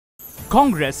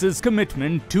Congress's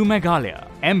commitment to Meghalaya,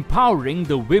 empowering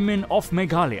the women of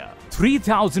Meghalaya.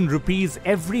 3,000 rupees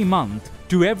every month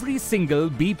to every single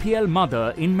BPL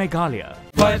mother in Meghalaya.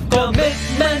 5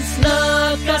 commitments na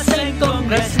kaseng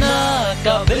Congress na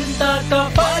kabinta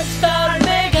ka 5-star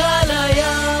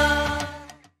Meghalaya.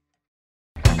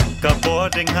 Kapor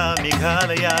ding ha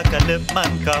Meghalaya kalip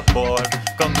man kapor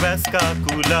Congress ka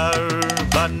kular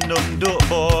Bandung du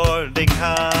bor ding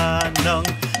ha nong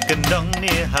kendong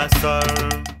ni hasor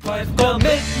 5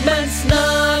 commitments na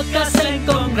kaseng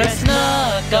Congress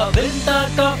na kabinta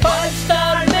ka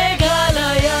 5-star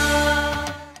Meghalaya.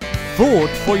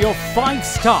 Vote for your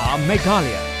 5-star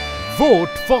Meghalaya.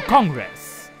 Vote for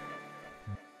Congress.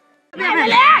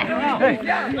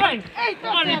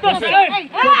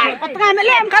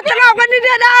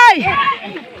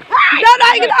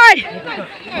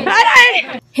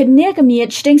 Hednia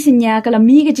kamiat Shiteng Synnia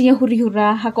kalami ke jinga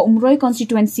huri-hura haka Umroi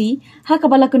constituency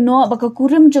haka bala Kynnoh baka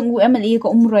Kurim jong UMLA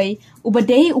ka Umroi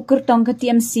ubadai ukur tong ka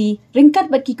TMC ringkat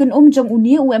bat kikun jong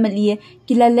uni UMLA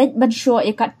kilalet bat Shoh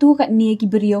ya katu kat ni ki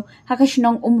Briew haka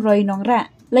shnong Umroi Nongrah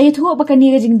layat hu baka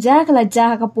ni ka jingja kala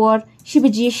ja haka por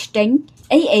shibaji Shiteng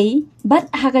AA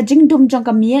bat haka jingdum jong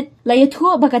kamiat layat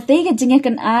hu baka te ka jinga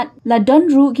kan at la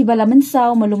don ru ki bala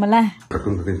mensau malumala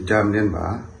Kun jam nien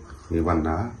ba ni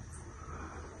wana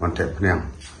wan tep nyang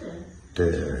te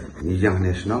ni yang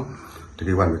national te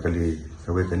ki wan kali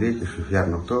ki sufiar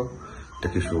no to te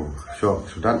ki Shoh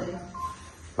Sudan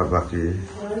parbaki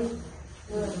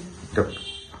dep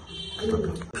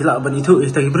Kila ban itu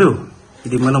te ki Briew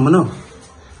di mana-mana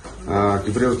ki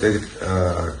Briew te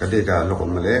kade ka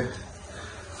lokon male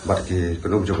bat ki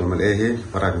kunum jog male he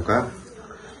para duka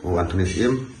u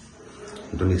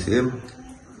Indonesia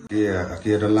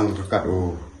dia dalam rekat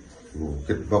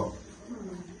kitbok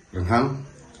renghang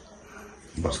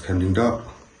bas kanding dok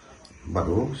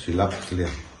baru silap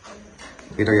selia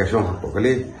kita ya Shoh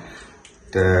kali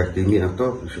te kimi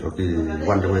nakto ki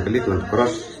wan dewe kali tuan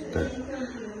cross te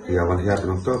dia wan hiar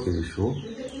nakto ki Shoh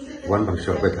wan bang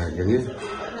Shoh bet ini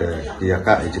te dia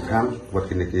ka ijikam buat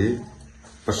kini ki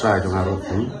pesai jong arut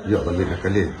yo balik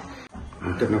kali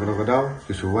untuk nak kadau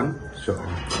ki Shoh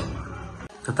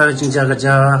kata jinja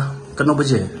kerja Kynnoh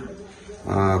baje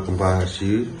kumpa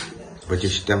si baje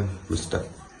Shiteng mesti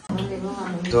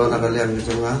to nak kalian ni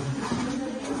semua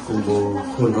kumpu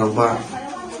kun rampa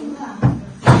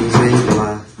ini cuma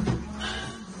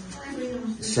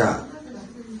sya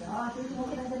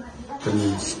kan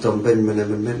stompen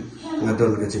men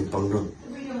ngadol ke simpang dong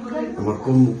nomor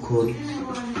kun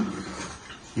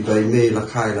ibai me la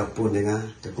khai la pun denga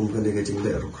te kum kan ke jing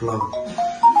le ru khlo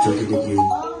jadi ni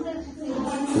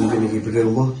kumbi ni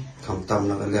Briew mo kam tam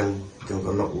na kalyang jong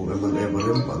kalok uman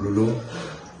barem pa lulu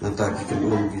nanta ki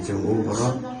ki jong baro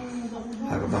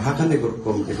haka bahakan ni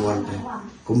kum ki duan te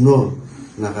kumno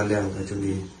na kalyang ka jong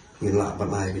ngila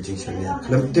banai ki jing Synnia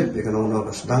klem tip e kan ono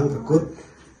ka sedang ka kut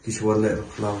ki suan le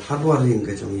khlo hadwa ring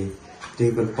ka jong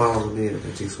ting ben pau ni ka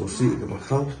jing sosi ka ba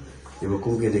khlo ibu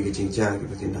kum ki ki jing ja ki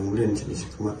tin dang len chini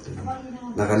sikmat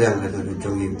na kalyang ka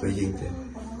jong pa ying te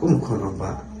kum khono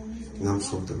ba ngam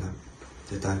so tu na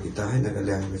kita hai nak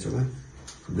kalian macam mana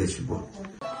besi buat.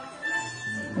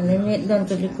 Nenek dan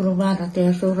tu di rumah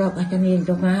kata surat macam ni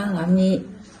doa kami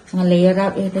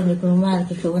ngalirap itu di rumah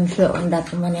kisuan Shoh anda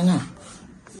temannya.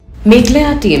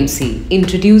 Meghalaya TMC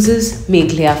introduces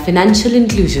Meghalaya Financial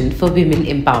Inclusion for Women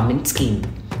Empowerment Scheme.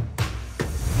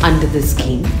 Under this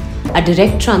scheme, a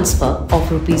direct transfer of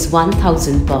Rs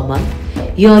 1,000 per month,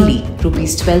 yearly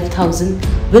Rs 12,000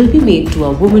 will be made to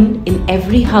a woman in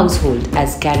every household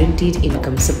as guaranteed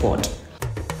income support.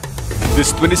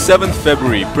 This 27th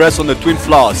February, press on the twin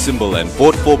flower symbol and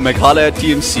vote for Meghalaya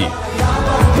TMC.